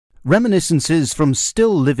Reminiscences from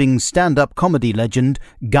still-living stand-up comedy legend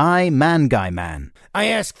Guy Manguyman. I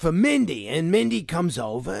ask for Mindy, and Mindy comes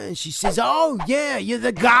over, and she says, "Oh, yeah, you're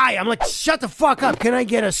the guy." I'm like, "Shut the fuck up. Can I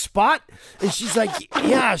get a spot?" And she's like,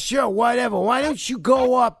 "Yeah, sure, whatever. Why don't you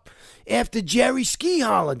go up after Jerry's ski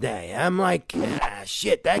holiday?" I'm like,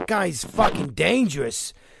 shit, that guy's fucking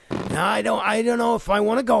dangerous. Now, I don't know if I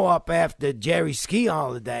want to go up after Jerry's ski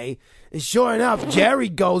holiday. And sure enough, Jerry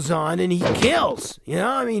goes on and he kills. You know,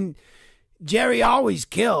 I mean, Jerry always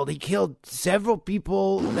killed. He killed several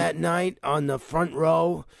people that night on the front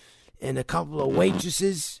row and a couple of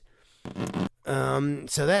waitresses.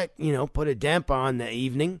 So that, put a damper on the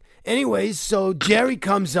evening. Anyways, so Jerry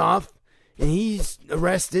comes off and he's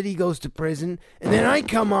arrested. He goes to prison. And then I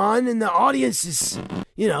come on and the audience is,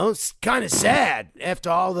 kind of sad after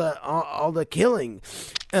all the killing.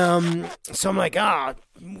 So I'm like,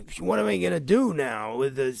 what am I going to do now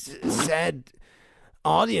with a sad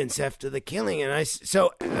audience after the killing? And I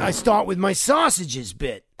start with my sausages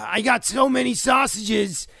bit. I got so many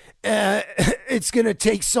sausages, it's going to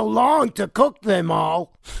take so long to cook them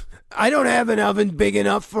all. I don't have an oven big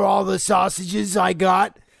enough for all the sausages I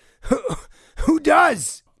got. Who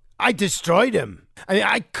does? I destroyed them. I mean,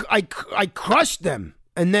 I crushed them.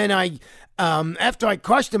 And then after I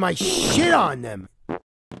crushed them, I shit on them.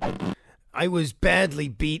 I was badly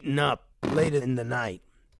beaten up later in the night.